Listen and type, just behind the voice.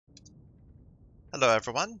Hello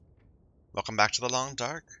everyone, welcome back to the Long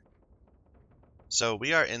Dark. So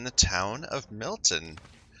we are in the town of Milton,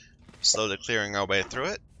 slowly clearing our way through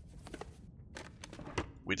it.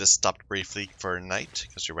 We just stopped briefly for night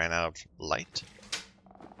because we ran out of light.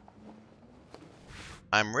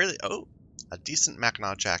 Oh, a decent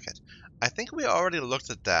Mackinac jacket. I think we already looked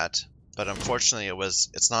at that, but unfortunately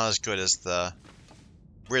it's not as good as the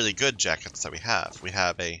really good jackets that we have. We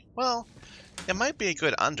have it might be a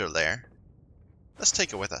good underlayer. Let's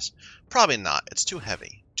take it with us. Probably not, it's too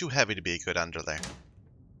heavy. Too heavy to be a good underlayer.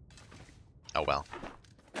 Oh well.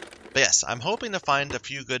 But yes, I'm hoping to find a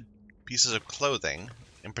few good pieces of clothing.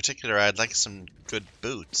 In particular, I'd like some good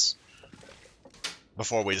boots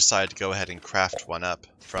before we decide to go ahead and craft one up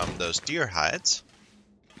from those deer hides.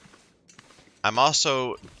 I'm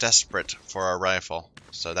also desperate for a rifle,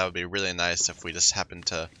 so that would be really nice if we just happened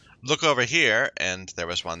to look over here and there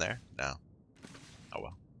was one there. No. Oh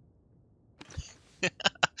well.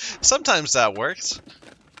 Sometimes that works.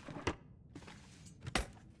 I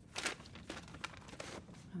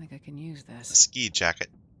think I can use this. A ski jacket.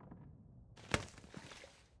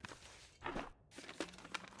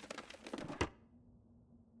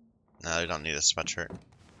 No, we don't need a sweatshirt.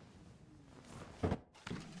 And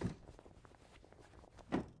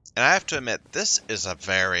I have to admit, this is a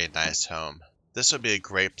very nice home. This would be a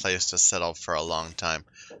great place to settle for a long time.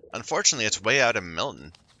 Unfortunately, it's way out in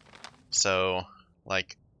Milton. So,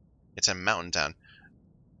 like, it's a mountain town.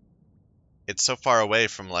 It's so far away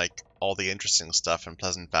from, like, all the interesting stuff in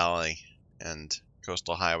Pleasant Valley and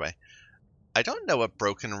Coastal Highway. I don't know what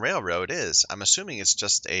Broken Railroad is. I'm assuming it's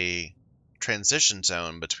just a transition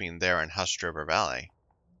zone between there and Hushed River Valley.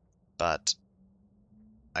 But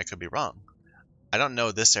I could be wrong. I don't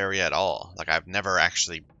know this area at all. Like, I've never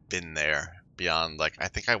actually been there beyond, like, I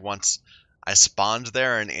think I spawned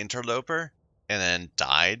there in Interloper and then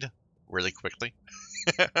died really quickly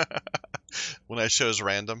when I chose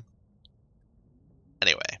random.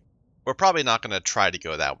 Anyway, we're probably not going to try to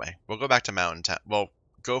go that way. We'll go back to Mountain Town. Well,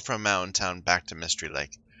 go from Mountain Town back to Mystery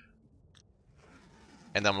Lake.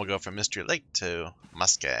 And then we'll go from Mystery Lake to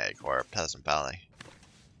Muskeg or Pleasant Valley.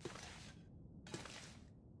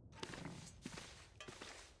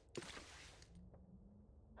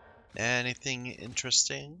 Anything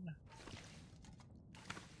interesting?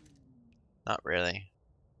 Not really.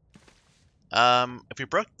 If we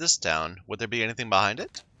broke this down, would there be anything behind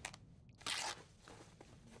it?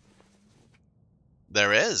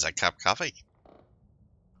 There is a cup of coffee.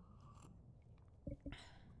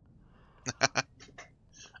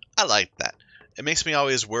 I like that. It makes me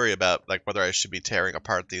always worry about like whether I should be tearing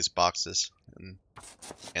apart these boxes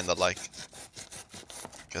and the like.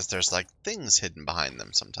 Because there's like things hidden behind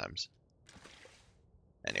them sometimes.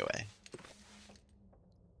 Anyway.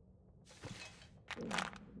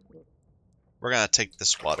 We're gonna take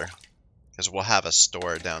this water. Because we'll have a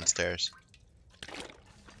store downstairs.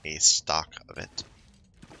 A stock of it.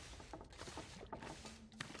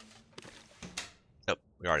 Oh,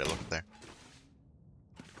 we already looked there.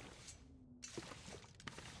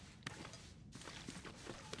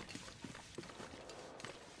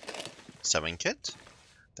 Sewing kit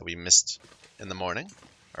that we missed in the morning,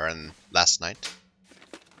 or in last night.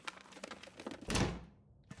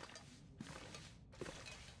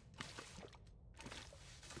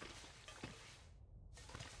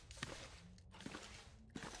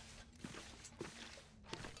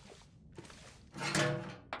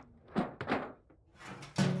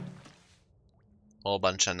 Whole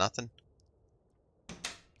bunch of nothing.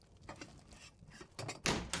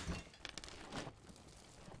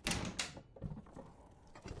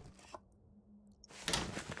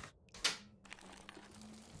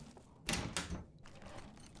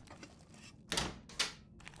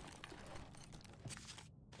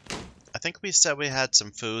 I think we said we had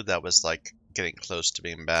some food that was like getting close to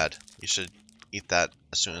being bad. We should eat that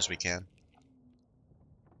as soon as we can.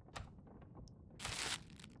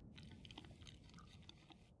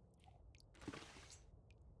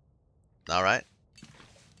 Alright.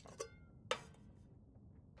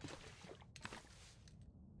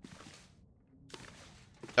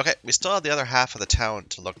 Okay, we still have the other half of the town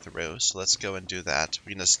to look through, so let's go and do that.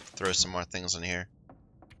 We can just throw some more things in here.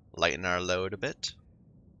 Lighten our load a bit.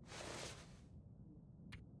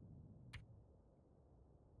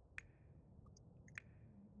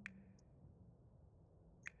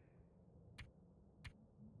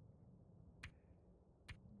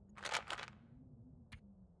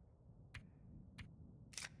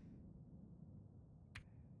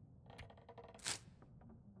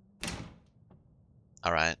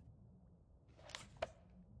 Alright.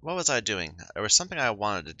 What was I doing? There was something I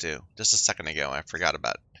wanted to do just a second ago. I forgot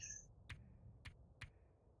about it.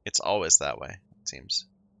 It's always that way, it seems.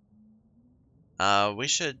 We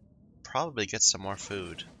should probably get some more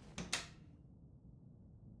food.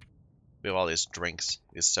 We have all these drinks,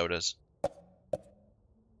 these sodas.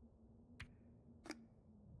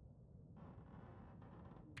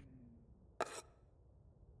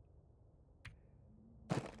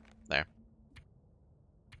 There.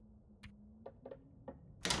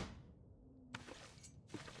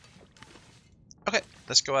 Okay,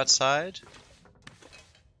 let's go outside.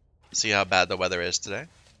 See how bad the weather is today.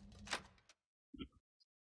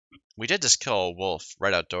 We did just kill a wolf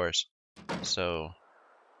right outdoors. So...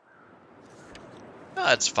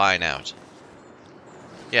 oh, it's fine out.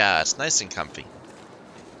 Yeah, it's nice and comfy.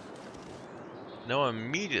 No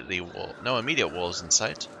immediate wolves in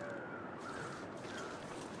sight.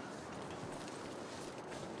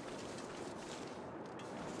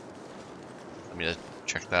 Let me just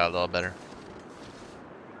check that out a little better.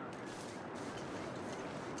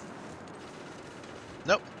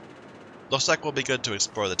 Nope. Looks like we'll be good to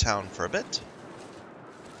explore the town for a bit.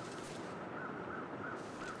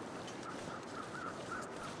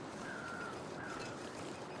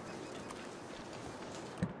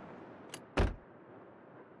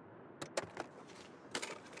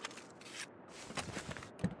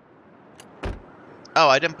 Oh,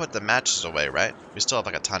 I didn't put the matches away, right? We still have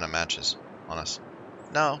like a ton of matches on us.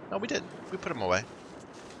 No, we did. We put them away.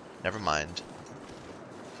 Never mind.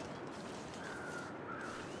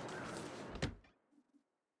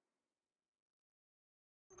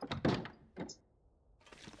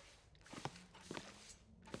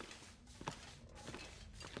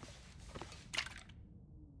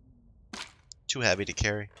 Too heavy to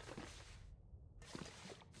carry.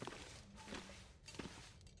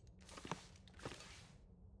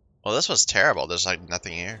 Well, this was terrible. There's like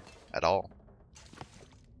nothing here at all.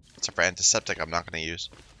 Except for antiseptic I'm not going to use.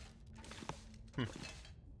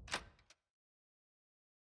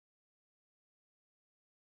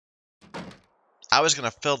 I was going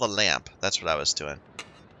to fill the lamp. That's what I was doing.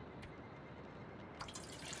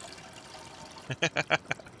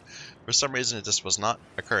 For some reason, it just was not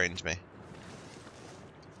occurring to me.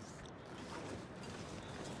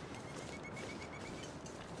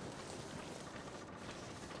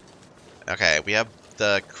 Okay, we have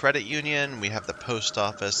the credit union, we have the post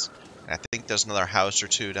office, and I think there's another house or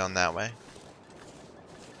two down that way.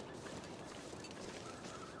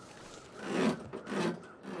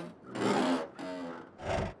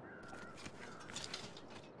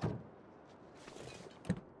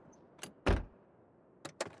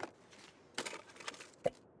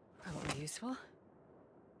 Probably useful.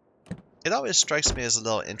 It always strikes me as a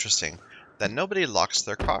little interesting that nobody locks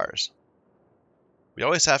their cars. We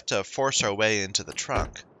always have to force our way into the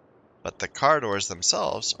trunk, but the car doors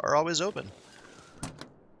themselves are always open.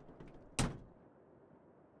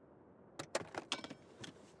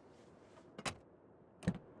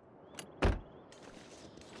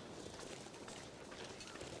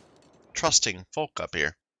 Trusting folk up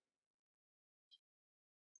here.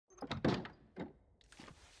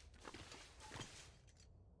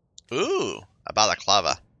 Ooh, a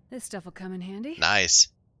balaclava. This stuff will come in handy. Nice.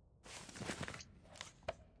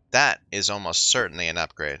 That is almost certainly an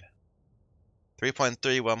upgrade. 3.3,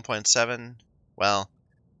 1.7. Well,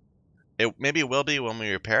 it maybe will be when we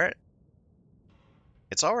repair it.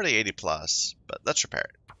 It's already 80 plus, but let's repair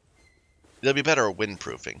it. It'll be better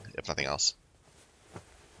windproofing, if nothing else.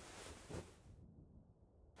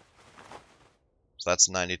 So that's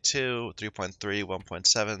 92, 3.3,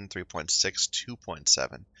 1.7, 3.6,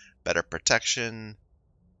 2.7. Better protection.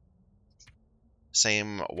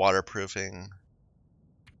 Same waterproofing.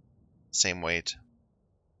 Same weight.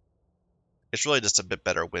 It's really just a bit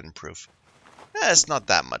better windproof. It's not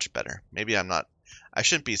that much better. Maybe I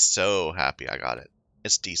shouldn't be so happy I got it.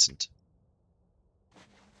 It's decent.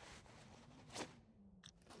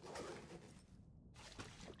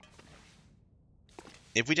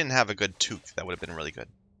 If we didn't have a good toque, that would have been really good.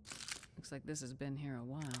 Looks like this has been here a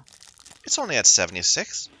while. It's only at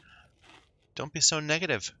 76. Don't be so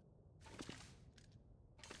negative.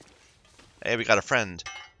 Hey, we got a friend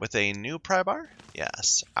with a new pry bar.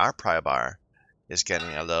 Yes, our pry bar is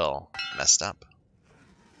getting a little messed up.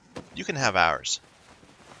 You can have ours.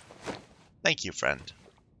 Thank you, friend.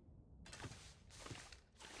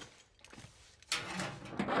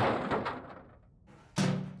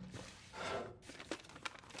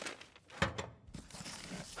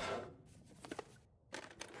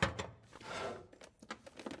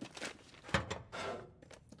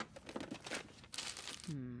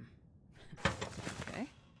 Okay.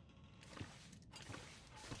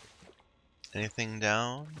 Anything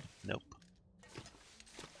down? Nope.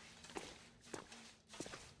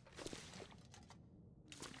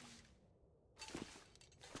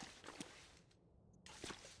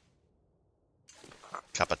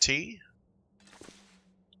 Cup of tea.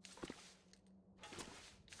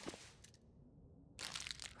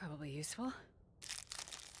 Probably useful.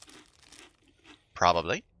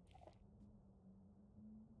 Probably.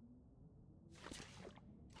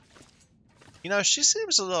 You know, she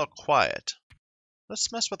seems a little quiet.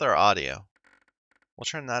 Let's mess with our audio. We'll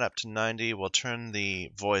turn that up to 90. We'll turn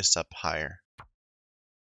the voice up higher.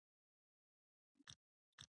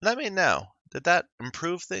 Let me know. Did that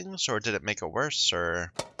improve things, or did it make it worse,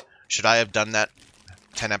 or should I have done that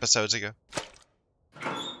 10 episodes ago?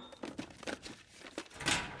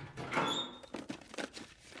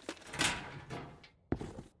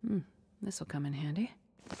 This'll come in handy.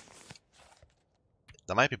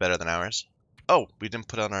 That might be better than ours. Oh, we didn't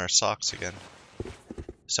put on our socks again.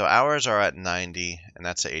 So ours are at 90, and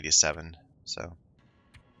that's at 87. So,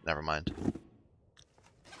 never mind.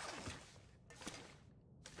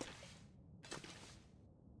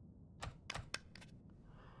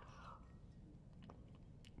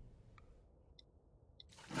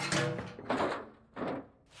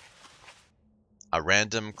 A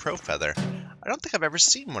random crow feather. I don't think I've ever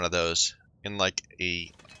seen one of those in like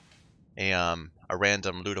a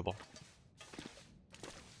random lootable.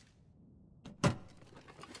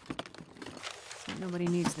 Nobody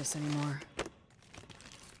needs this anymore.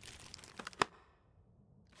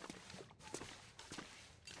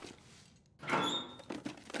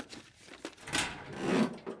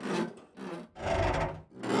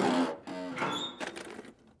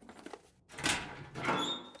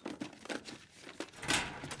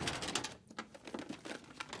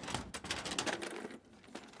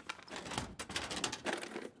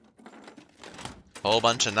 Whole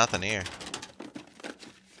bunch of nothing here.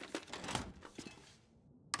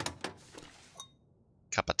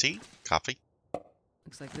 Cup of tea? Coffee?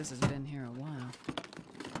 Looks like this has been here a while.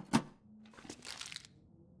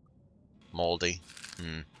 Moldy.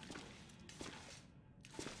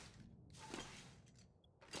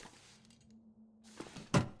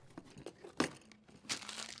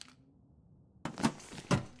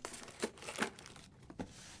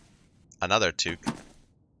 Another toque.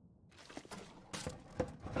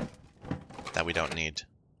 That we don't need.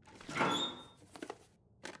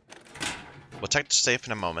 We'll check the safe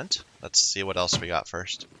in a moment. Let's see what else we got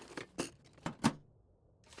first.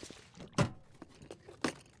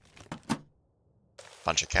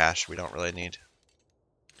 Bunch of cash we don't really need.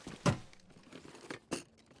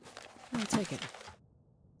 I'll take it.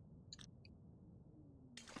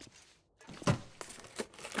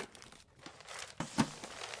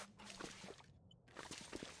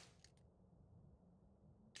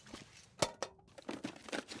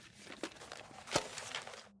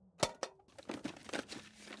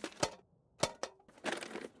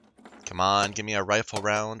 Come on, give me a rifle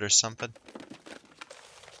round or something.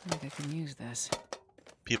 I think I can use this.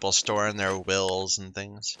 People storing their wills and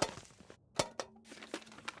things.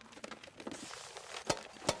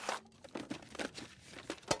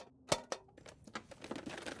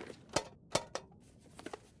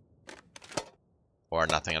 Or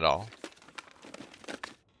nothing at all.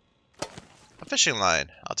 A fishing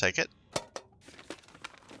line. I'll take it.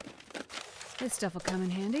 This stuff will come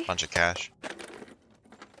in handy. Bunch of cash.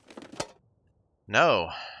 No.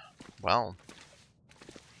 Well.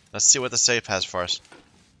 Let's see what the safe has for us.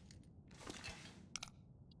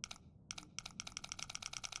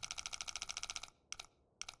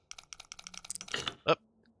 Oh,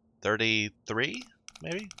 33,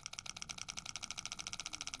 maybe?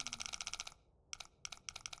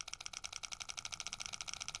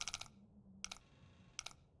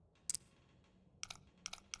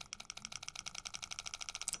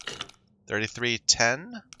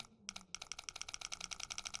 $33.10.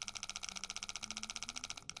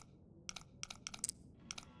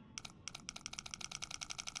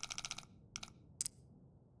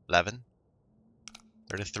 $11.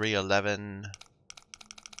 33.11.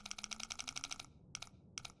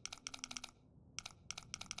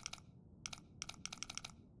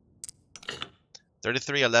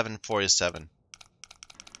 $33.11.47.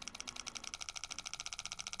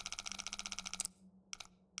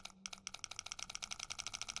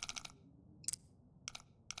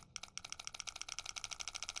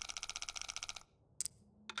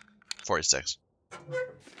 $46.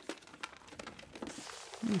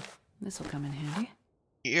 This'll come in handy.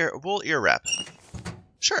 Wool ear wrap.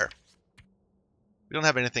 Sure. We don't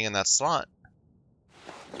have anything in that slot.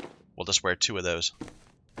 We'll just wear 2 of those.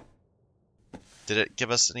 Did it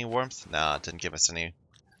give us any warmth? Nah, it didn't give us any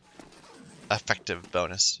effective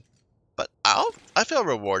bonus. But I feel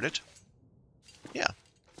rewarded. Yeah.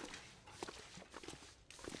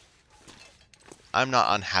 I'm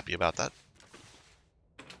not unhappy about that.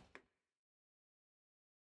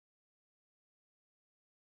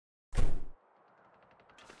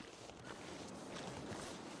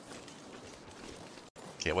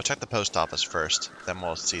 Okay, we'll check the post office first. Then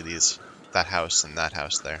we'll see that house and that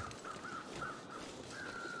house there.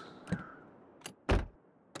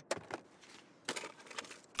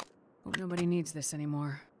 Hope nobody needs this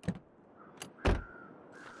anymore.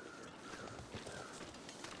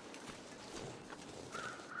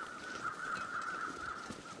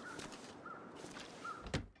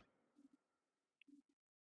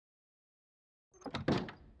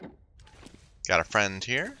 Got a friend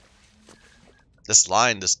here. This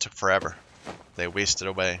line just took forever. They wasted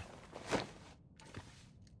away.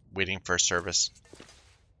 Waiting for service.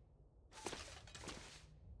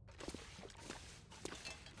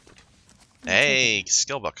 Hey,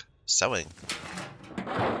 skill book. Sewing.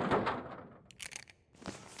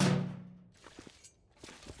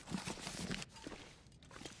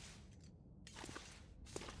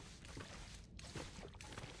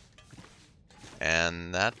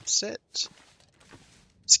 And that's it.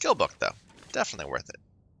 Skill book, though. Definitely worth it.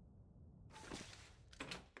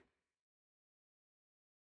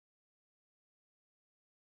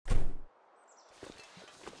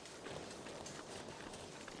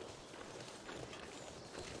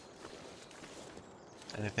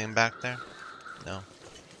 Anything back there? No.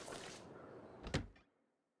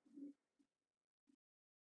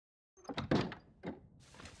 I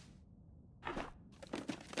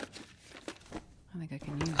think I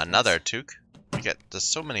can use Another this. toque. There's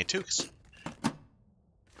so many toques.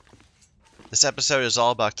 This episode is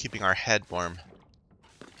all about keeping our head warm,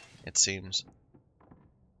 it seems.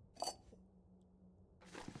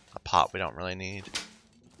 A pot we don't really need.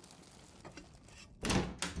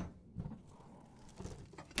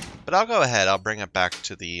 But I'll go ahead, I'll bring it back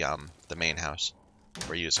to the main house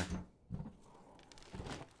we're using.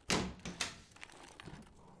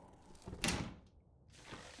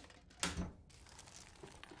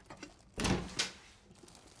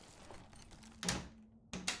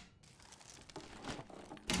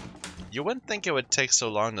 You wouldn't think it would take so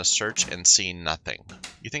long to search and see nothing.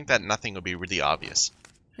 You think that nothing would be really obvious.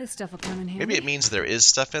 This stuff will come in handy. Maybe it means there is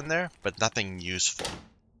stuff in there, but nothing useful.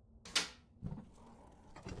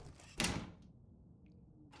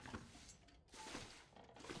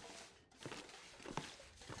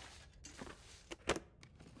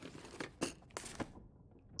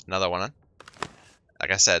 Another one.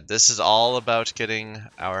 Like I said, this is all about getting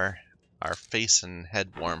our face and head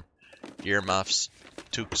warm. Earmuffs,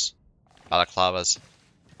 toques, balaclavas.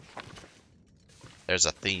 There's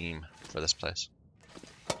a theme for this place.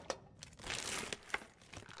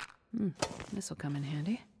 This will come in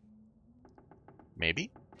handy.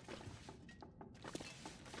 Maybe.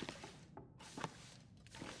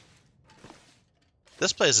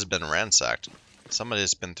 This place has been ransacked.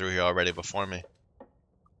 Somebody's been through here already before me.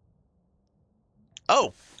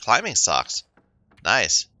 Oh, climbing socks.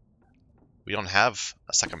 Nice. We don't have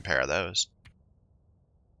a second pair of those.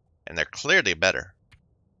 And they're clearly better.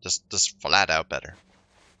 Just flat out better.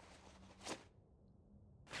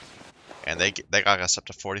 And they got us up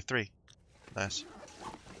to 43. Nice.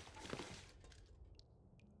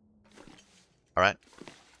 Alright.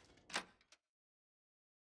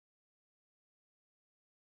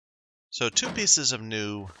 So 2 pieces of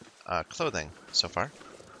new clothing so far.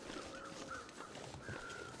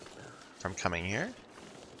 From coming here.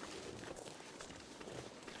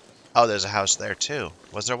 Oh, there's a house there too.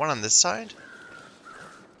 Was there one on this side?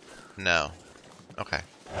 No. Okay.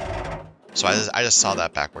 So I just saw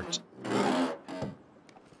that backwards.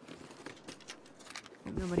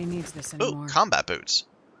 Nobody needs this Ooh, anymore. combat boots.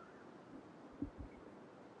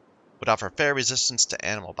 Would offer fair resistance to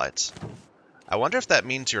animal bites. I wonder if that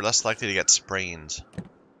means you're less likely to get sprains.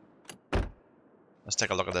 Let's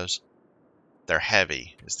take a look at those. They're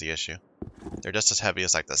heavy is the issue. They're just as heavy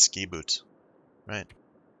as like the ski boots. Right?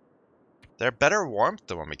 They're better warmth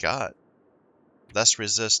than what we got. Less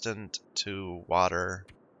resistant to water.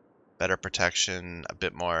 Better protection. A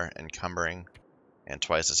bit more encumbering. And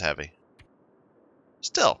twice as heavy.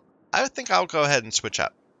 Still, I think I'll go ahead and switch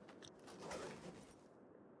up.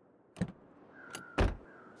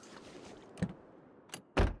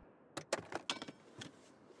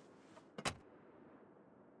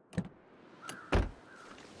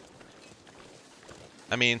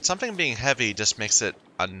 I mean, something being heavy just makes it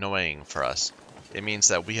annoying for us. It means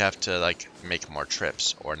that we have to, like, make more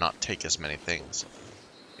trips or not take as many things.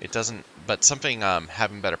 It doesn't, but something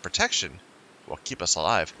having better protection will keep us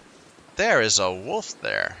alive. There is a wolf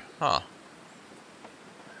there, huh?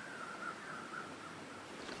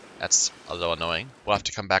 That's a little annoying. We'll have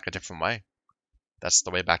to come back a different way. That's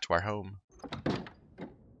the way back to our home.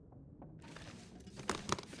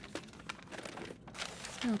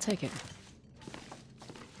 I'll take it.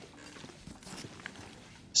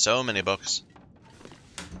 So many books.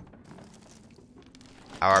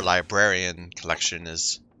 Our librarian collection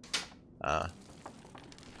is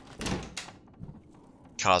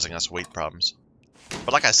causing us weight problems.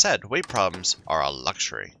 But like I said, weight problems are a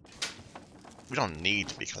luxury. We don't need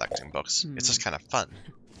to be collecting books. It's just kind of fun.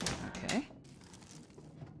 Okay.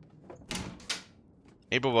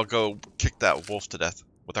 Maybe we'll go kick that wolf to death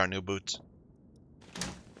with our new boots.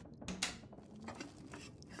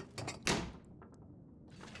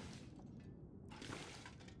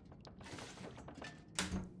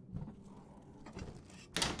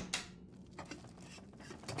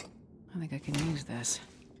 I think I can use this.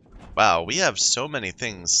 Wow, we have so many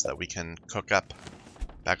things that we can cook up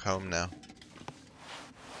back home now.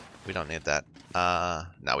 We don't need that.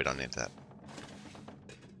 No, we don't need that.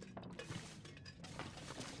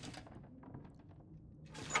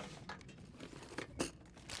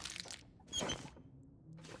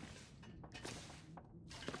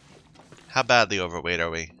 How badly overweight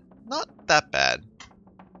are we? Not that bad.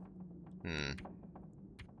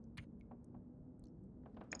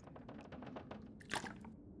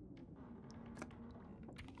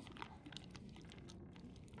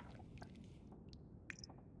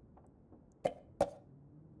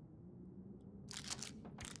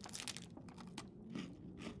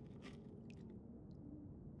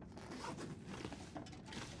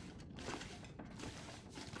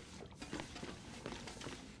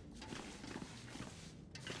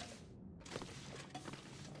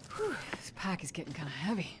 This pack is getting kind of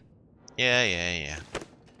heavy. Yeah.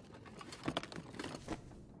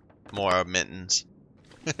 More mittens.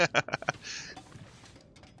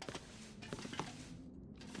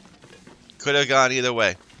 Could have gone either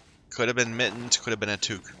way. Could have been mittens, could have been a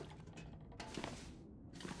toque.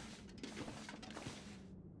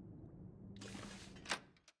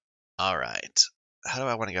 Alright. How do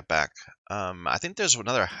I want to get back? I think there's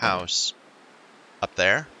another house up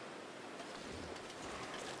there.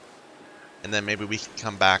 And then maybe we can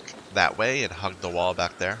come back that way and hug the wall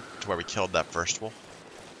back there to where we killed that first wolf.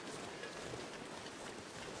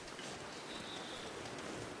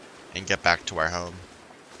 And get back to our home.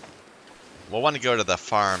 We'll want to go to the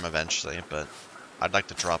farm eventually, but I'd like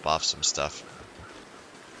to drop off some stuff.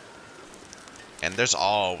 And there's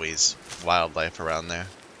always wildlife around there.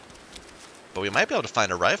 But we might be able to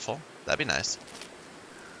find a rifle. That'd be nice.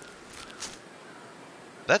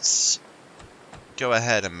 Let's go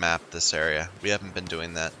ahead and map this area. We haven't been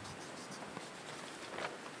doing that.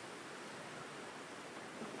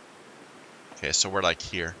 Okay, so we're like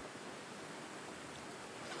here.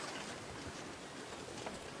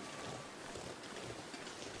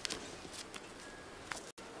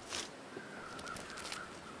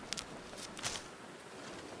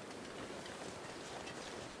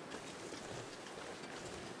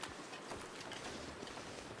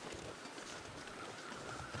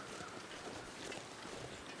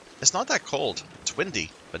 It's not that cold. It's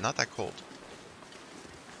windy, but not that cold.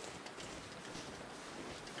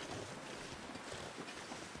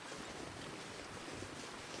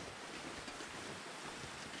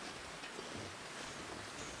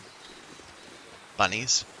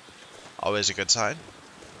 Bunnies. Always a good sign.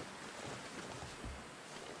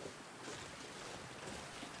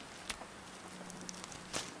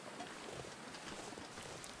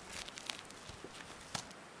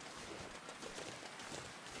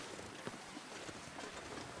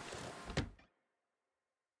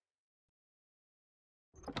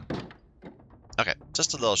 Okay,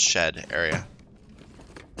 just a little shed area.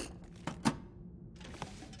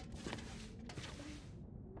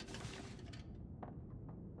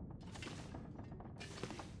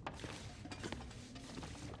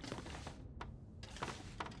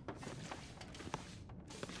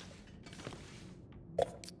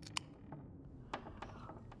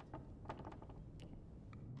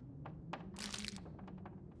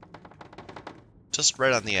 Just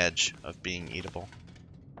right on the edge of being eatable.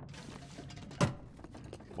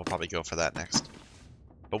 We'll probably go for that next.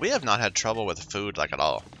 But we have not had trouble with food like at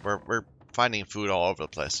all. We're finding food all over the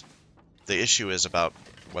place. The issue is about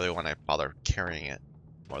whether we want to bother carrying it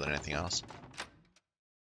more than anything else.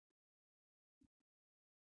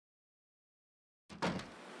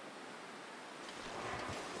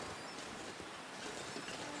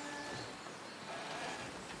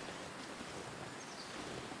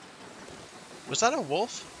 Was that a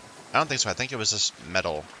wolf? I don't think so. I think it was just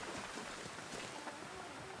metal.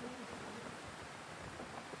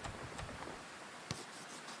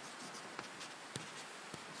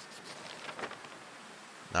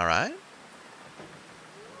 Alright.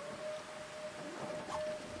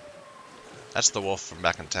 That's the wolf from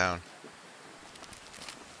back in town.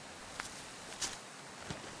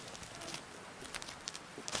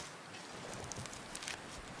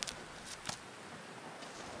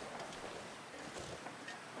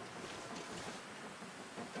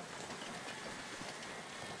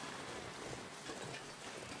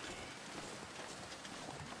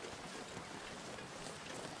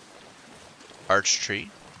 arch tree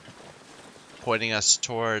pointing us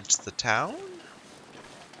towards the town.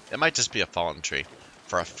 It might just be a fallen tree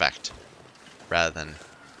for effect rather than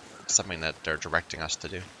something that they're directing us to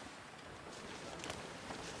do.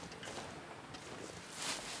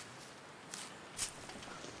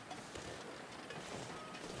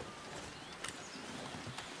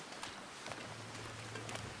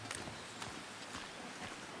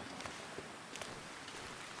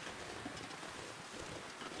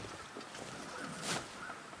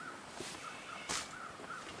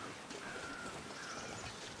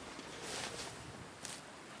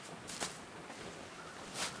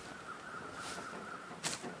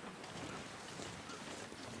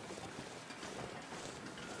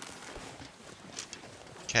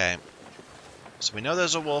 Okay, so we know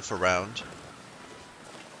there's a wolf around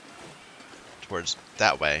towards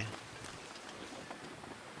that way.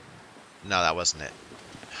 No, that wasn't it.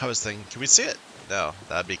 I was thinking, can we see it? No,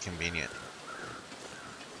 that'd be convenient.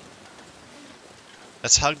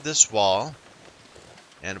 Let's hug this wall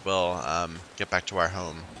and we'll get back to our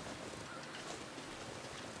home.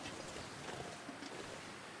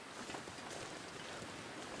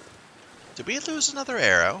 Did we lose another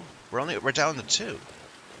arrow? We're down to 2.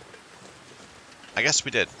 I guess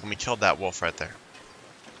we did when we killed that wolf right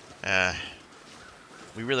there.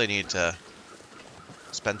 We really need to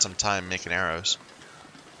spend some time making arrows.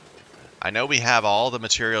 I know we have all the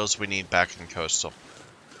materials we need back in Coastal.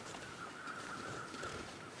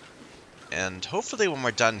 And hopefully when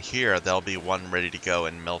we're done here, there'll be one ready to go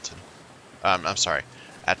in Milton. I'm sorry,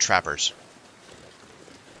 at Trappers.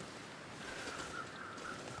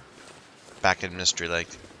 Back in Mystery Lake.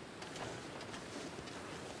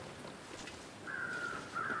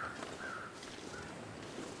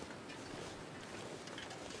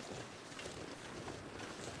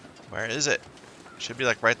 Where is it? Should be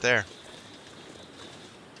like right there.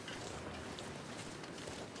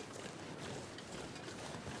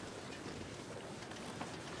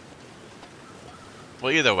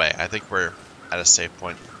 Well, either way, I think we're at a safe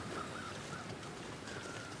point.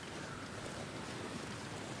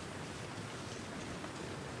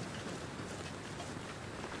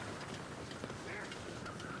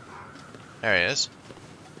 There he is.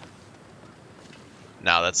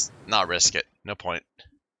 No, let's not risk it. No point.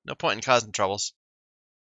 No point in causing troubles.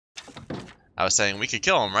 I was saying we could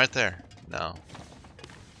kill him right there. No.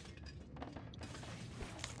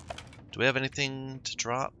 Do we have anything to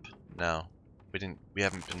drop? No. We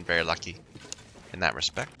haven't been very lucky in that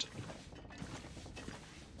respect.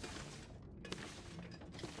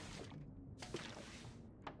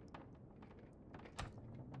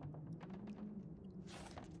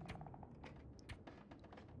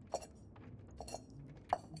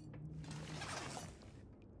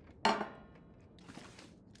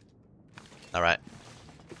 All right.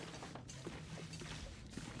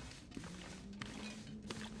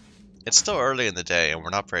 It's still early in the day and we're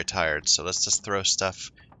not very tired, so let's just throw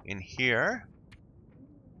stuff in here.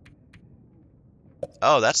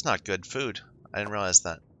 Oh, that's not good food. I didn't realize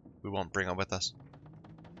that. We won't bring it with us.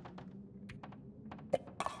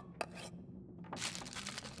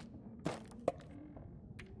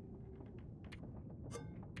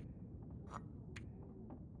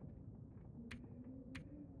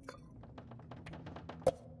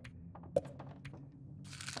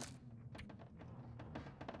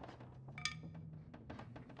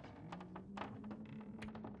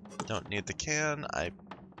 Don't need the can. I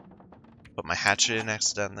put my hatchet in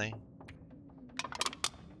accidentally.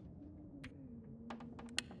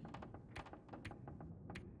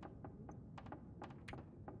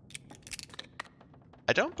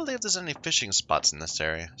 I don't believe there's any fishing spots in this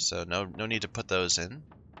area, so no need to put those in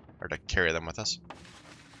or to carry them with us.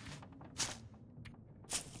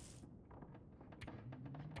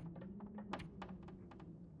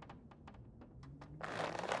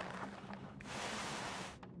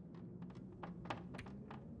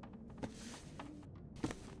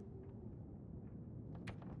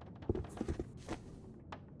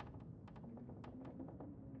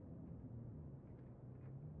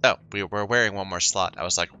 Oh, we were wearing one more slot. I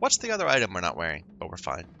was like, what's the other item we're not wearing? But we're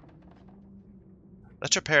fine.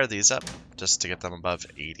 Let's repair these up just to get them above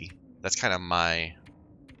 80. That's kind of my...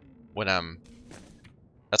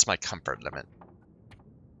 That's my comfort limit.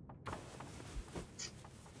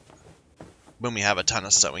 When we have a ton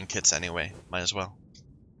of sewing kits anyway, might as well.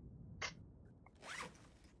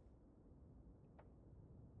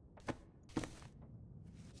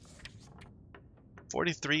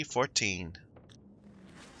 $43.14.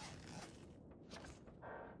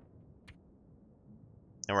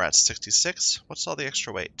 And we're at 66. What's all the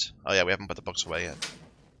extra weight? Oh yeah, we haven't put the books away yet.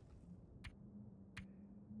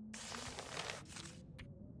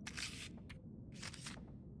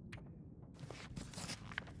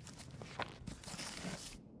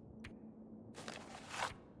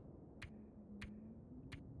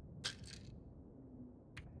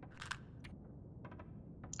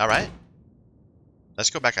 Alright. Let's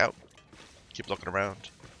go back out. Keep looking around.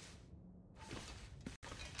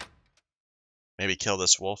 Maybe kill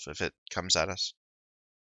this wolf if it comes at us.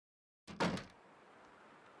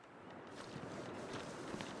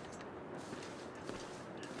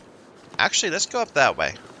 Actually, let's go up that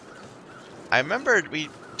way. I remembered we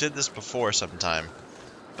did this before sometime,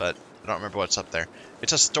 but I don't remember what's up there.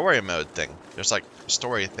 It's a story mode thing. There's like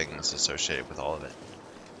story things associated with all of it,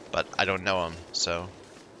 but I don't know them, so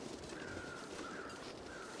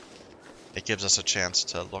it gives us a chance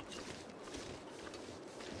to look.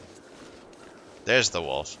 There's the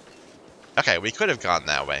wolf. Okay, we could have gone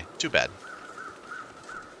that way. Too bad.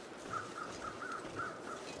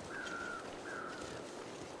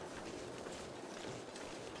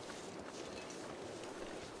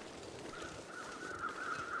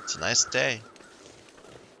 It's a nice day.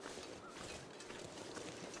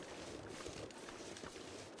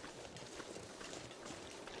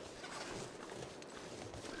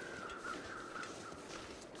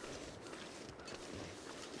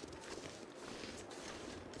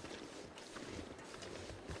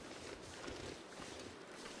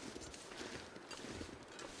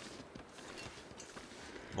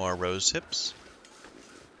 More rose hips.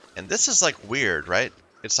 And this is like weird, right?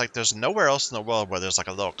 It's like there's nowhere else in the world where there's like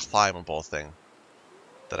a little climbable thing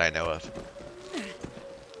that I know of.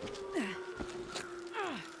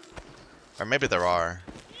 Or maybe there are.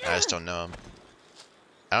 I just don't know them.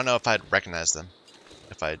 I don't know if I'd recognize them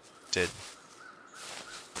if I did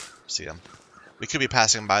see them. We could be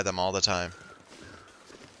passing by them all the time.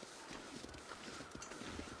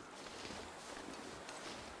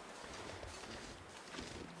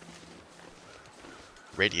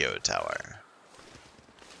 Radio tower.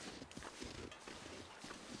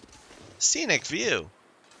 Scenic view.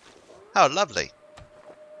 How lovely.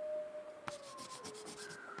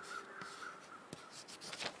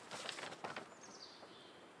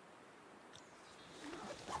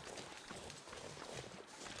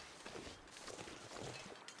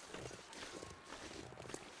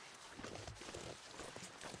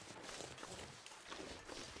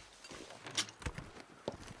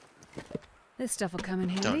 This stuff will come in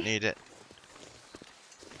handy. Don't need it.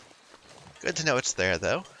 Good to know it's there,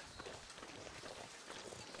 though.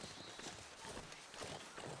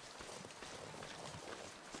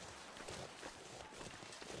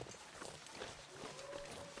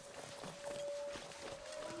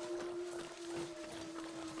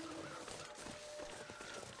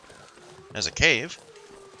 There's a cave.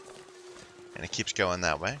 And it keeps going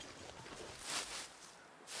that way.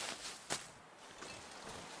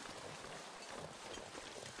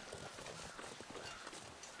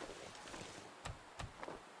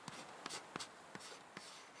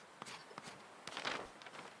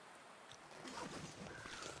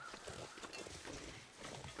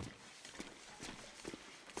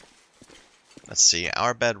 Let's see,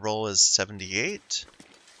 our bedroll is 78.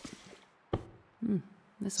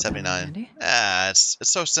 79. It's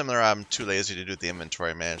so similar I'm too lazy to do the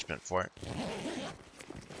inventory management for it.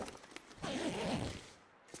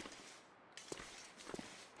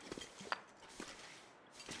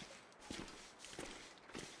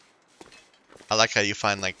 I like how you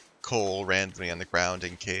find like coal randomly on the ground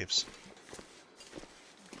in caves.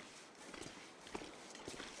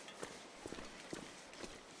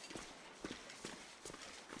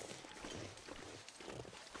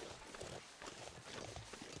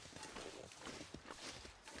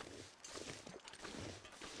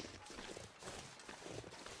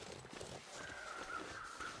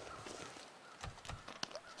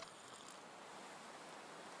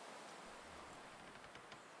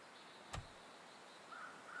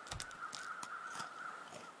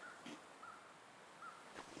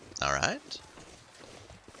 Alright.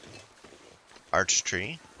 Arch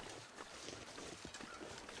tree.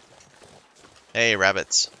 Hey,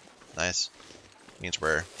 rabbits. Nice. Means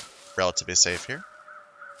we're relatively safe here.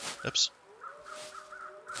 Oops.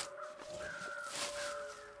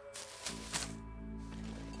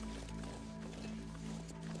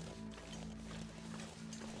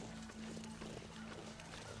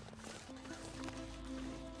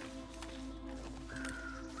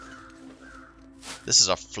 This is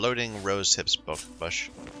a floating rose hips bush.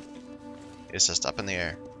 It's just up in the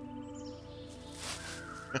air.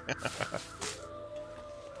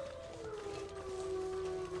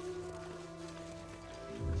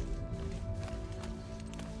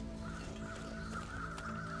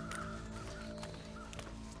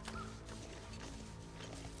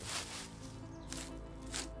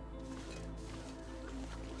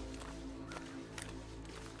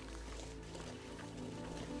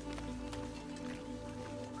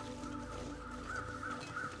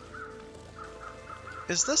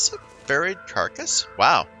 Is this a buried carcass?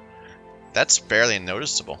 Wow. That's barely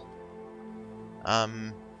noticeable.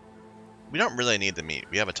 We don't really need the meat.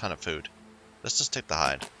 We have a ton of food. Let's just take the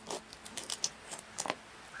hide.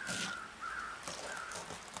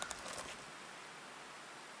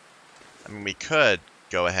 I mean, we could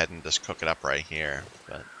go ahead and just cook it up right here,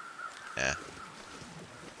 but yeah.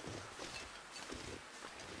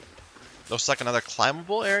 Looks like another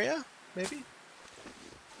climbable area, maybe?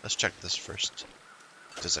 Let's check this first.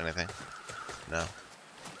 Does anything? No.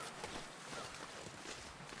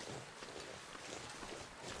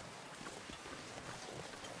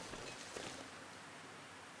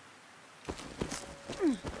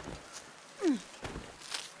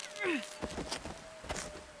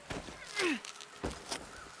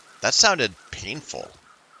 That sounded painful.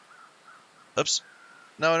 Oops.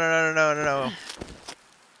 No, no, no, no, no, no, no.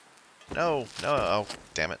 No, no, oh,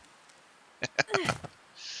 damn it.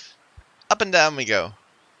 Up and down we go.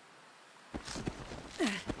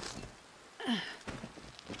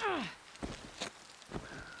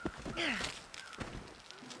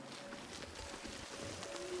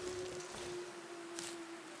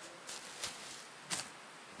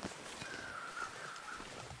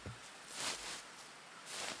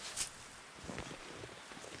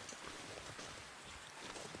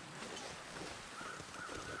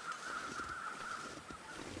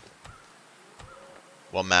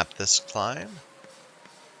 We'll map this climb.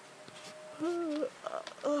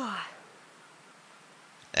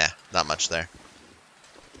 Not much there.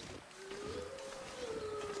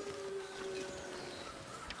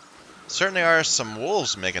 Certainly are some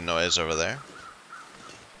wolves making noise over there.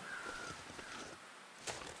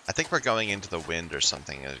 I think we're going into the wind or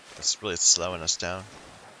something. It's really slowing us down.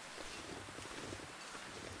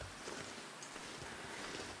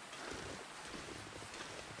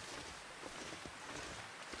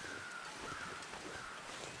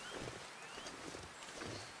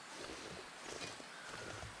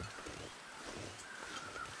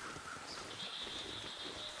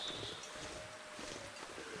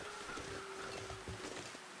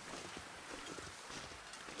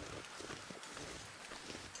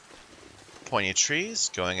 Pointy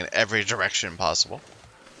trees going in every direction possible.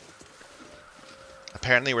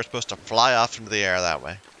 Apparently we're supposed to fly off into the air that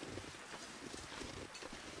way.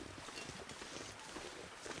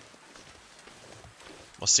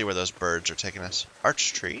 We'll see where those birds are taking us.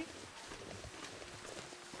 Arch tree?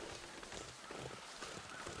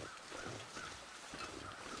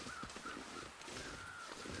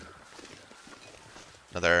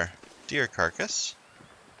 Another deer carcass.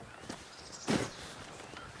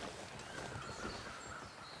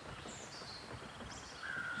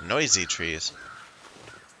 Noisy trees.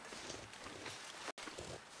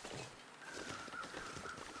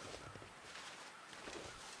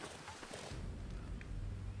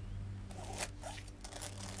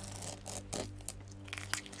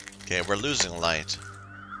 Okay, we're losing light.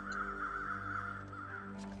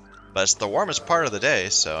 But it's the warmest part of the day,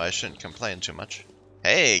 so I shouldn't complain too much.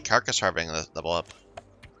 Hey, carcass harvesting level up.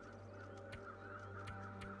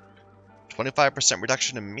 25%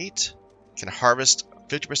 reduction in meat. Can harvest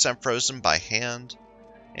 50% frozen by hand.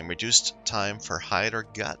 And reduced time for hide or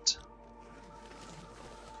gut.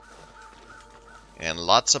 And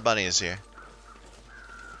lots of bunnies here.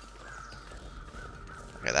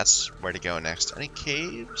 Okay, that's where to go next. Any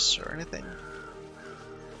caves or anything?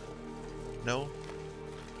 No?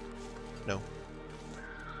 No.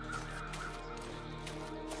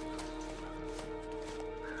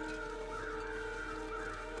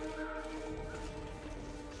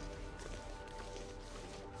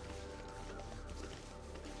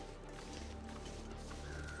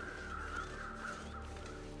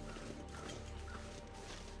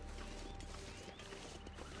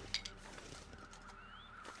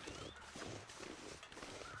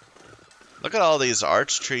 Look at all these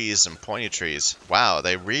arch trees and pointy trees. Wow,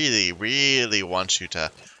 they really, really want you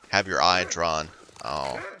to have your eye drawn.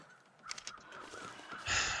 Oh.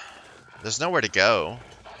 There's nowhere to go.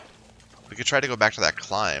 We could try to go back to that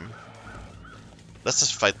climb. Let's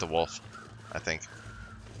just fight the wolf, I think.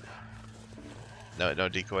 No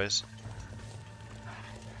decoys.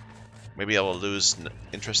 Maybe I will lose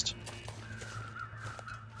interest.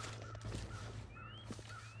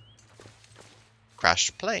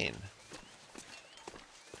 Crashed plane.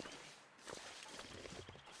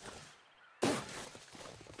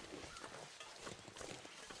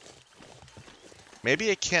 Maybe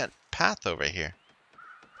it can't path over here.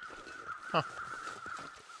 Huh.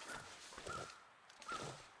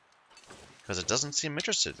 Because it doesn't seem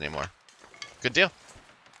interested anymore. Good deal.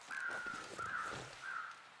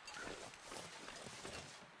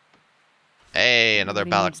 Hey. Yay, another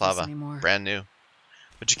Nobody needs this balaclava. anymore. Brand new.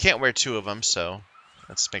 But you can't wear 2 of them, so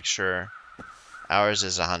let's make sure. Ours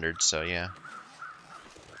is 100, so yeah.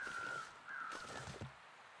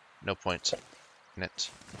 No point in it.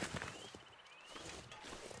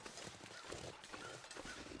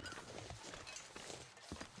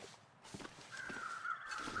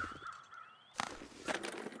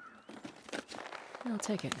 I'll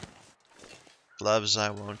take it. Gloves I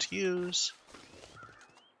won't use.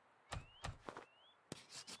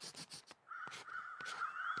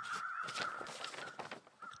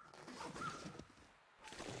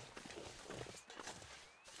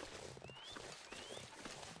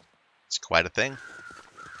 It's quite a thing.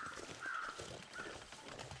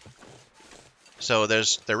 So they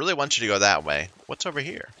really want you to go that way. What's over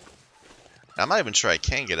here? I'm not even sure I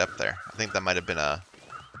can get up there. I think that might have been a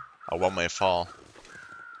one-way fall.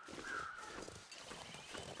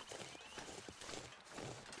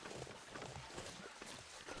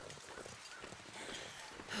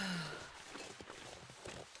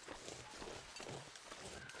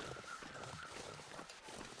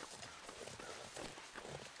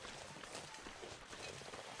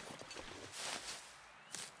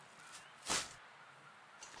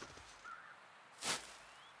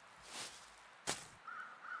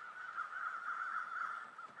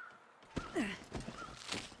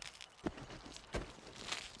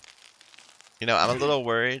 You know, I'm a little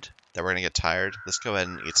worried that we're going to get tired. Let's go ahead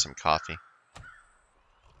and eat some coffee.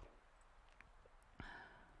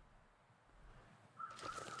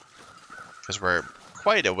 Because we're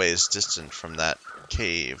quite a ways distant from that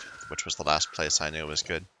cave, which was the last place I knew was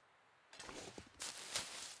good.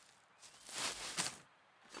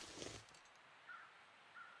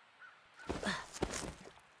 And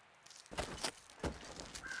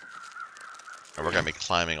we're going to be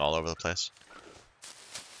climbing all over the place.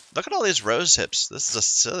 Look at all these rose hips. This is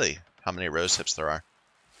just silly how many rose hips there are.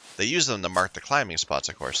 They use them to mark the climbing spots,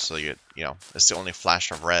 of course, so you know, it's the only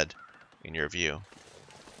flash of red in your view.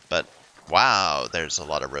 But wow, there's a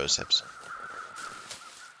lot of rose hips.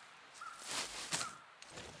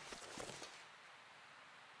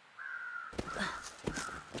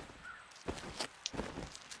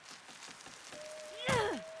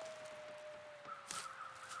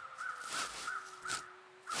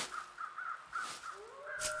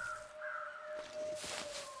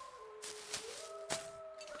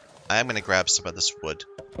 I am going to grab some of this wood.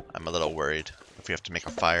 I'm a little worried if we have to make a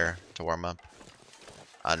fire to warm up.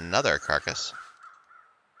 Another carcass.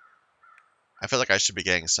 I feel like I should be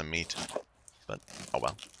getting some meat, but oh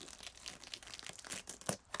well.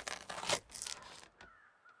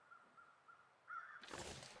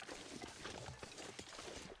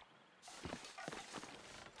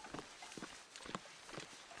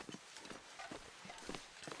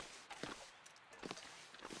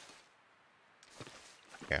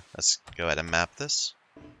 Here, let's go ahead and map this.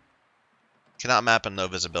 Cannot map in low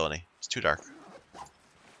visibility. It's too dark.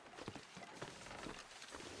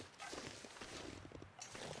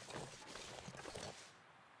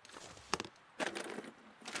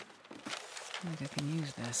 I think I can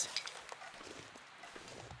use this.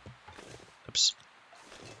 Oops.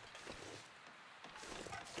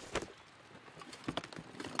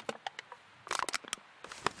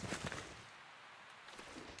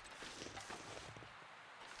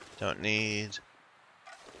 Don't need.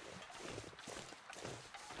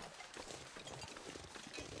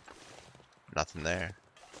 Nothing there.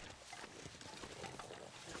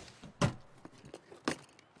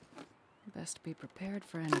 Best be prepared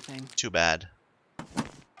for anything. Too bad.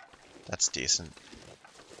 That's decent.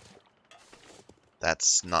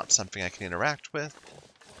 That's not something I can interact with.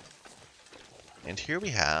 And here we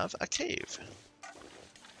have a cave.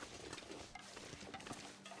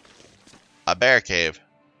 A bear cave.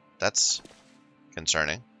 That's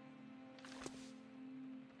concerning.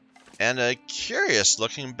 And a curious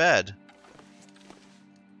looking bed.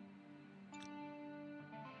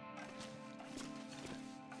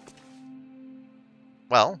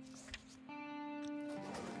 Well,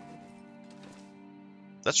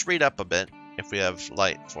 let's read up a bit if we have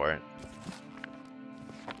light for it.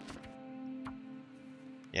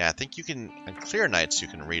 Yeah, I think you can, on clear nights, you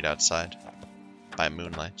can read outside by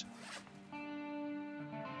moonlight.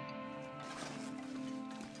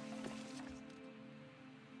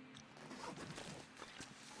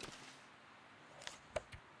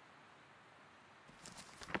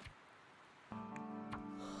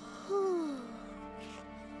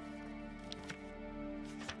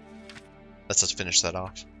 Let's just finish that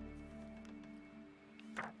off.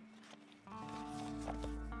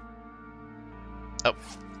 Oh.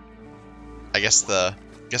 I guess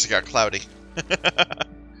it got cloudy.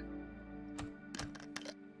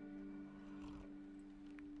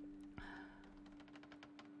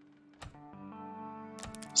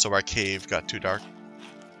 So our cave got too dark.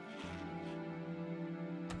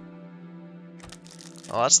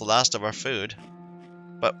 Well, that's the last of our food.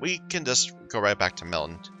 But we can just go right back to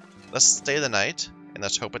Milton. Let's stay the night, and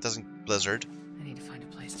let's hope it doesn't blizzard. I need to find a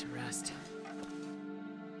place to rest.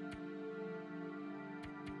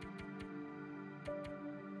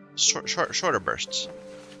 Shorter bursts.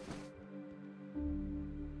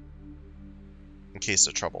 In case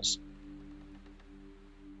of troubles.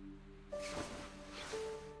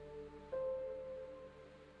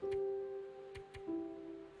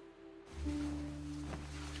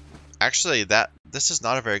 Actually, this is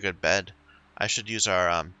not a very good bed. I should use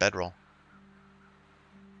our bedroll.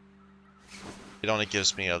 It only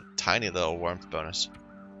gives me a tiny little warmth bonus.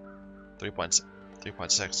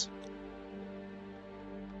 3.6.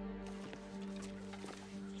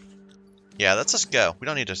 Yeah, let's just go. We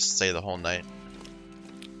don't need to stay the whole night.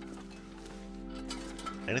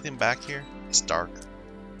 Anything back here? It's dark.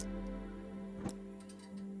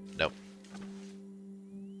 Nope.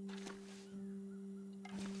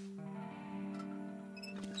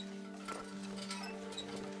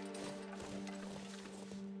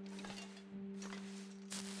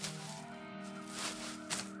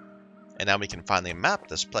 And now we can finally map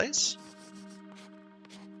this place.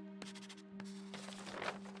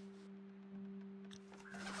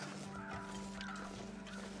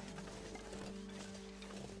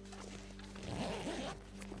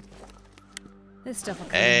 This stuff will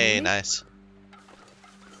come in Hey, handy. nice.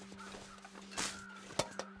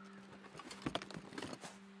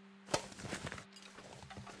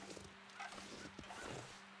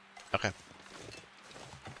 Okay.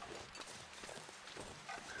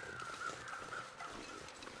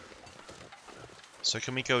 So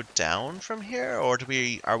can we go down from here, or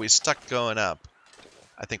are we stuck going up?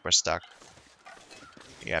 I think we're stuck.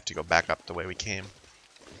 You have to go back up the way we came.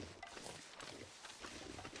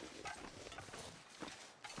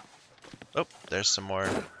 Oh, there's some more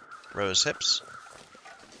rose hips.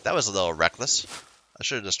 That was a little reckless. I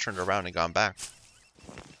should have just turned around and gone back.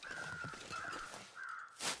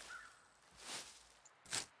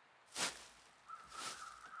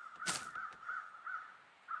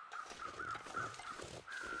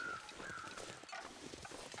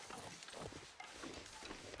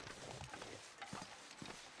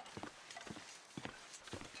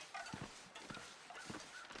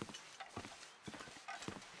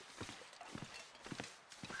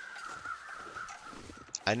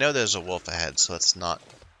 I know there's a wolf ahead, so let's not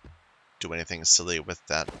do anything silly with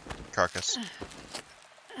that carcass.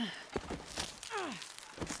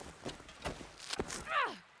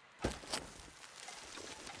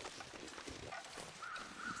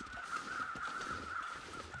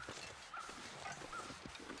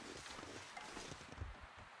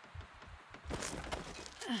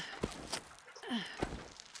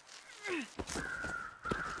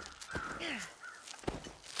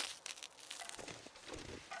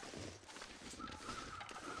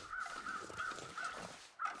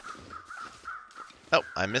 Oh,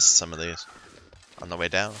 I missed some of these on the way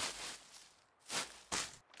down.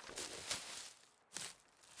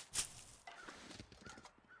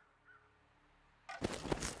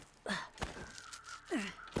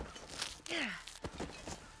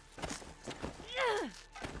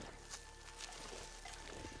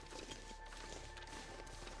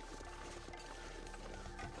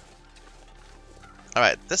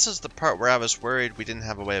 Alright, this is the part where I was worried we didn't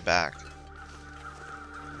have a way back.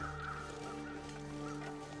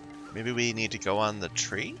 Maybe we need to go on the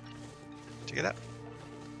tree to get up?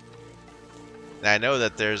 And I know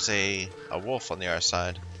that there's a wolf on the other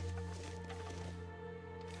side.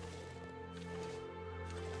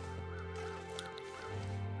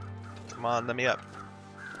 Come on, let me up.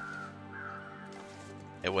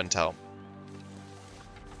 It wouldn't help.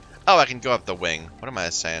 Oh, I can go up the wing. What am I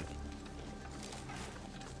saying?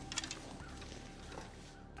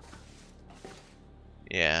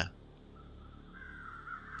 Yeah.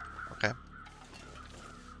 Okay.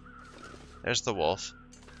 There's the wolf.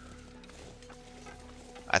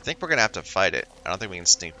 I think we're gonna have to fight it. I don't think we can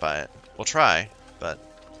sneak by it. We'll try, but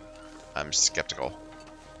I'm skeptical.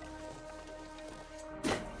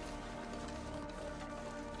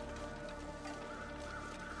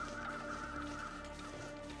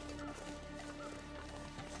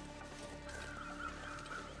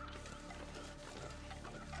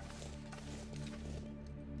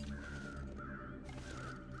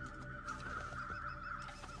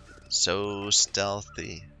 So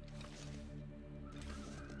stealthy.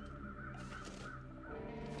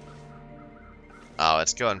 Oh,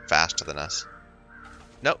 it's going faster than us.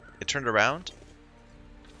 Nope, it turned around.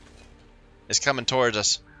 It's coming towards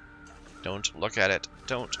us. Don't look at it.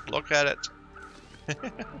 Don't look at it.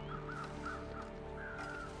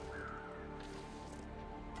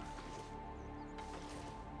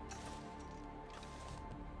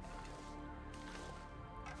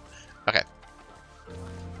 Okay.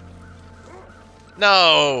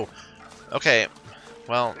 No! Okay.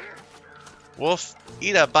 Well, wolf,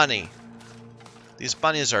 eat a bunny. These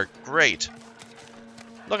bunnies are great.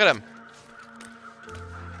 Look at him.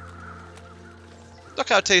 Look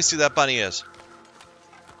how tasty that bunny is.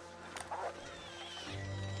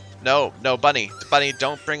 No, no, bunny. Bunny,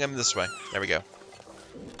 don't bring him this way. There we go.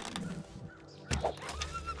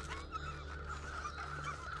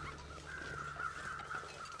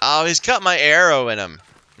 Oh, he's got my arrow in him.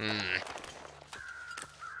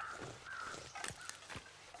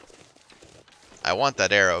 I want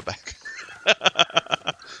that arrow back.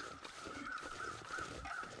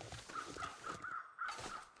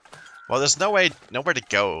 Well, there's nowhere to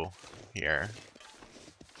go here.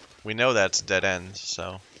 We know that's a dead end,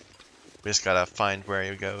 so we just gotta find where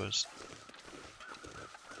he goes.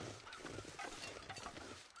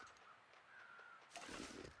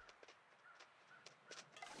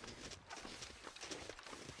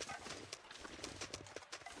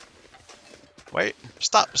 Wait,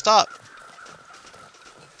 stop, stop!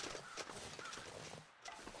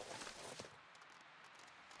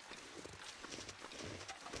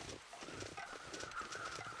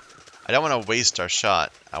 I don't want to waste our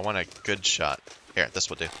shot. I want a good shot. Here, this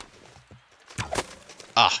will do.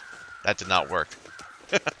 Ah, that did not work.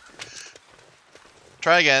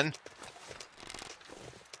 Try again.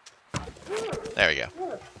 There we go.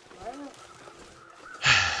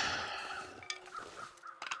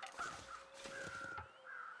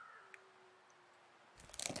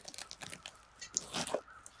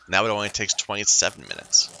 Now it only takes 27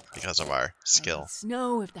 minutes because of our skill. I'd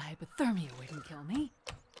snow if the hypothermia wouldn't kill me.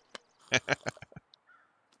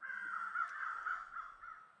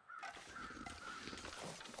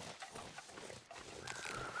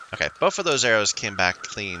 Okay, both of those arrows came back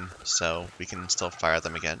clean, so we can still fire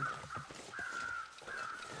them again.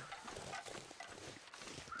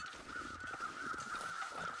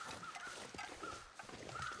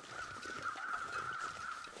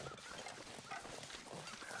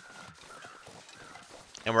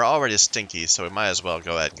 And we're already stinky, so we might as well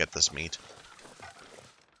go ahead and get this meat.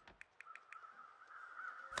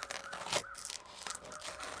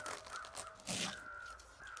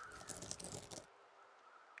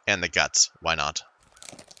 And the guts, why not?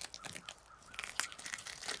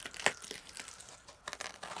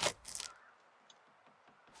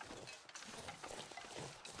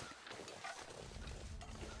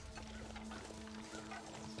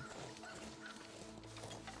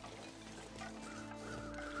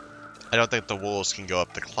 I don't think the wolves can go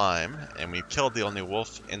up the climb, and we've killed the only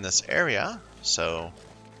wolf in this area, so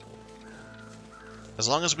as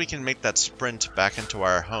long as we can make that sprint back into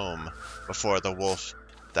our home before the wolf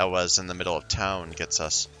that was in the middle of town gets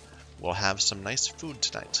us, we'll have some nice food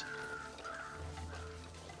tonight.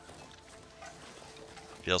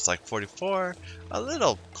 Feels like 44, a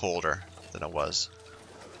little colder than it was,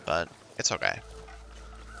 but it's okay.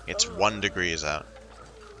 It's 1 degrees out.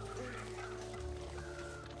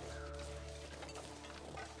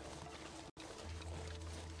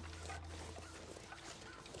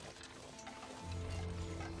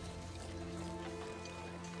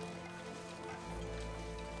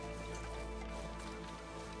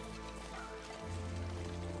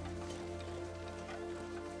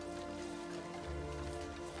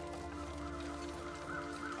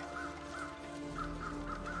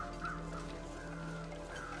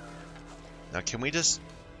 Now, can we just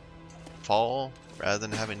fall rather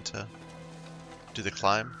than having to do the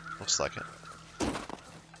climb? Looks like it.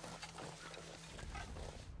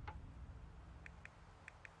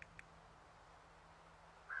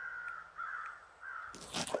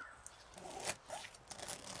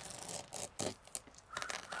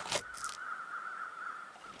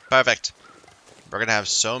 Perfect. We're gonna have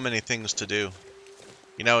so many things to do.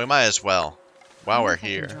 You know, we might as well, while we're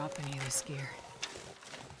here. Drop any of this gear.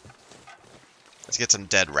 Let's get some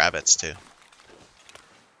dead rabbits, too.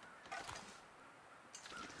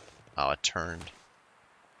 Oh, it turned.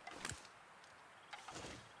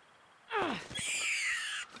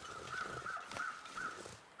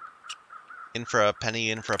 In for a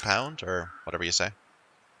penny, in for a pound, or whatever you say.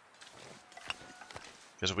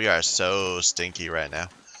 Because we are so stinky right now.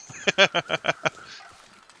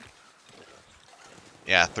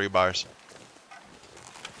 Yeah, 3 bars.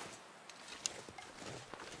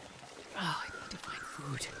 Oh, I need to find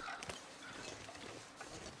food.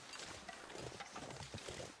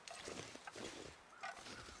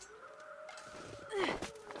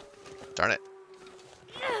 Darn it.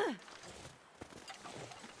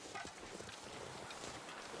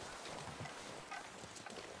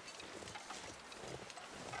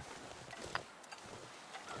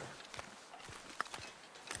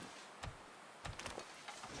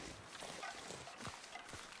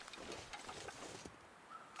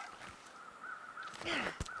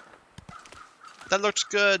 That looks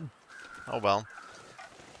good. Oh well.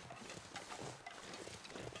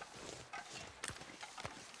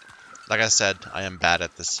 Like I said, I am bad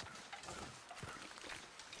at this.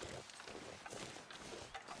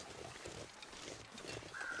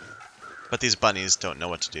 But these bunnies don't know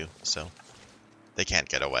what to do, so they can't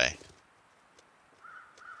get away.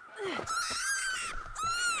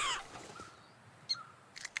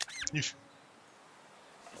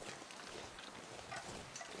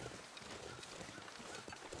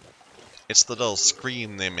 It's the little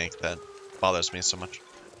scream they make that bothers me so much.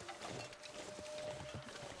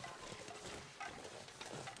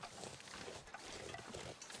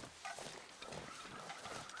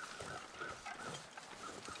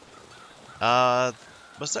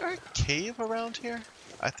 Was there a cave around here?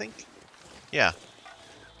 I think. Yeah.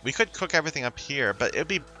 We could cook everything up here, but it'd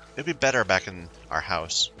be better back in our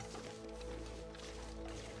house.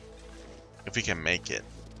 If we can make it.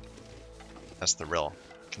 That's the real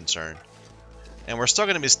concern. And we're still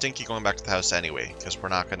going to be stinky going back to the house anyway, because we're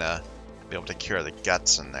not going to be able to cure the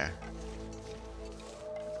guts in there.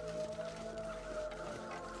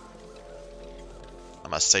 I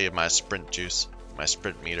must save my sprint juice, my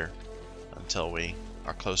sprint meter, until we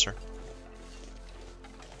are closer.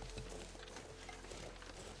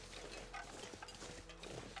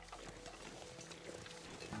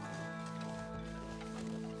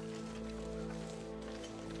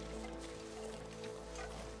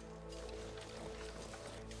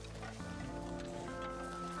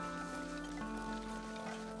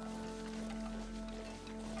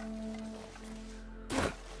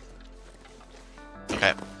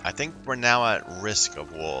 Okay, I think we're now at risk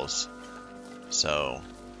of wolves. So,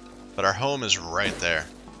 but our home is right there,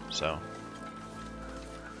 so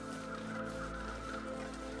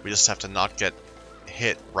we just have to not get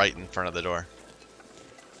hit right in front of the door.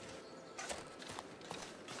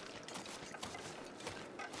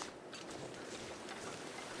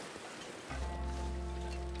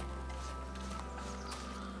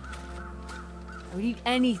 I would eat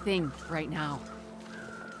anything right now.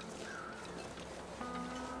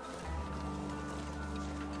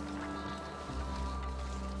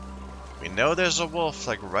 We know there's a wolf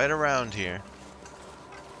like right around here.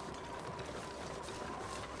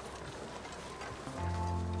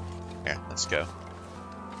 Here, let's go.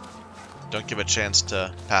 Don't give a chance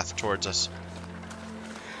to path towards us.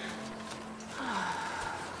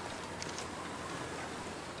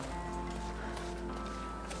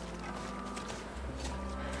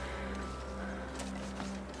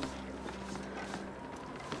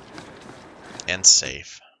 And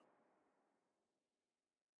safe.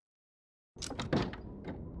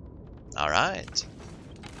 Alright.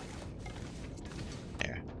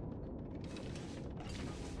 Here.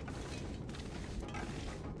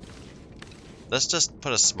 Let's just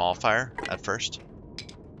put a small fire at first.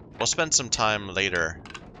 We'll spend some time later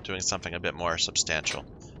doing something a bit more substantial,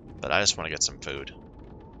 but I just want to get some food.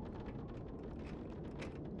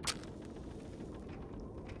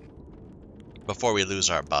 Before we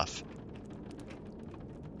lose our buff.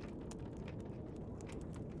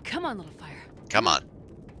 Come on, little fire. Come on.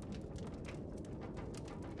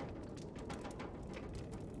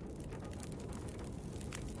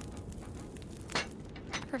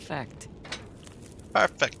 Perfect.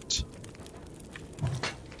 Perfect.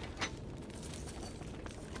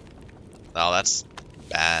 Oh, that's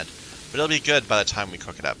bad. But it'll be good by the time we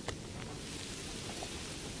cook it up.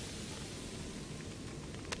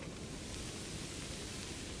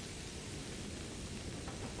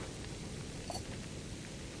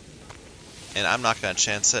 And I'm not going to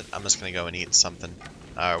chance it. I'm just going to go and eat something.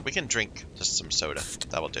 We can drink just some soda.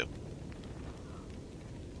 That will do.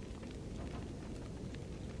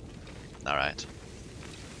 Alright.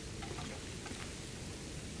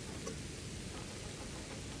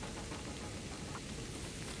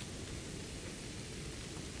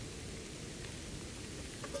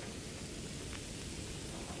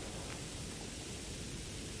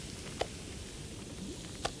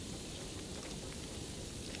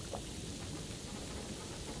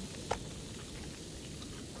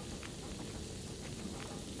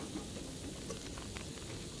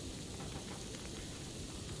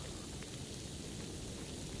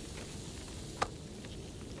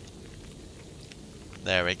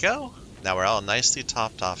 There we go. Now we're all nicely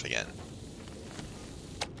topped off again.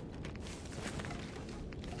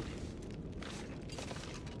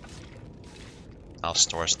 I'll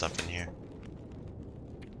store stuff in here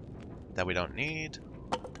that we don't need.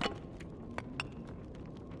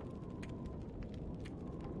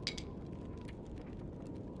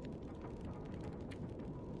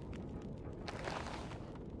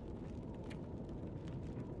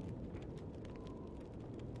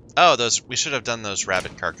 Oh, we should have done those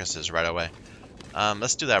rabbit carcasses right away.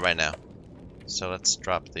 Let's do that right now. So let's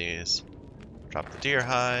drop these. Drop the deer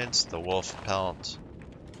hides, the wolf pelt.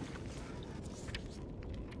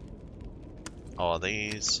 All of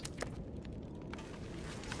these.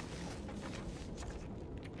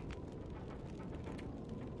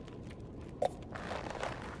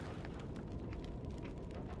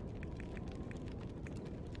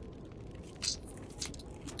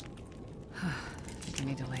 I think I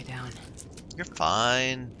need to lay down. You're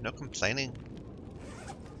fine. No complaining.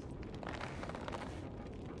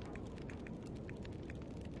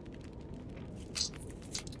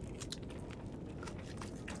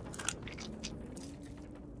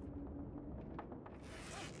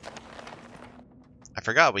 I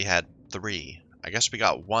forgot we had 3. I guess we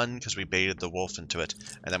got 1 because we baited the wolf into it,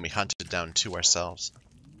 and then we hunted down 2 ourselves.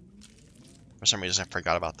 For some reason, I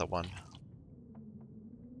forgot about the 1.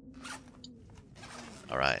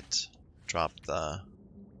 Alright. Drop the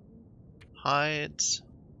hides.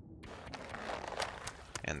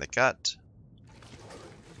 And the gut.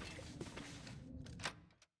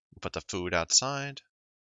 Put the food outside.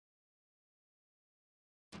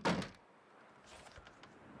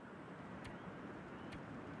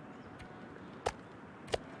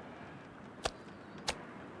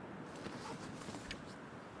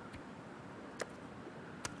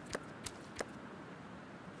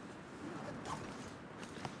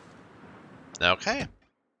 Okay.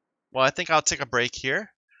 Well, I think I'll take a break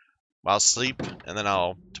here. I'll sleep, and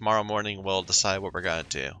then tomorrow morning we'll decide what we're gonna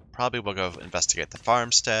do. Probably we'll go investigate the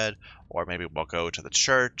farmstead, or maybe we'll go to the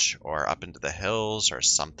church, or up into the hills, or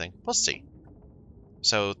something. We'll see.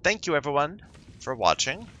 So thank you everyone for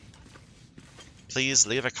watching. Please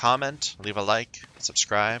leave a comment, leave a like,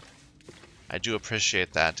 subscribe. I do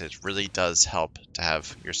appreciate that. It really does help to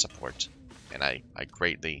have your support, and I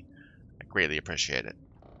greatly appreciate it.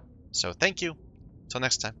 So thank you. Till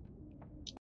next time.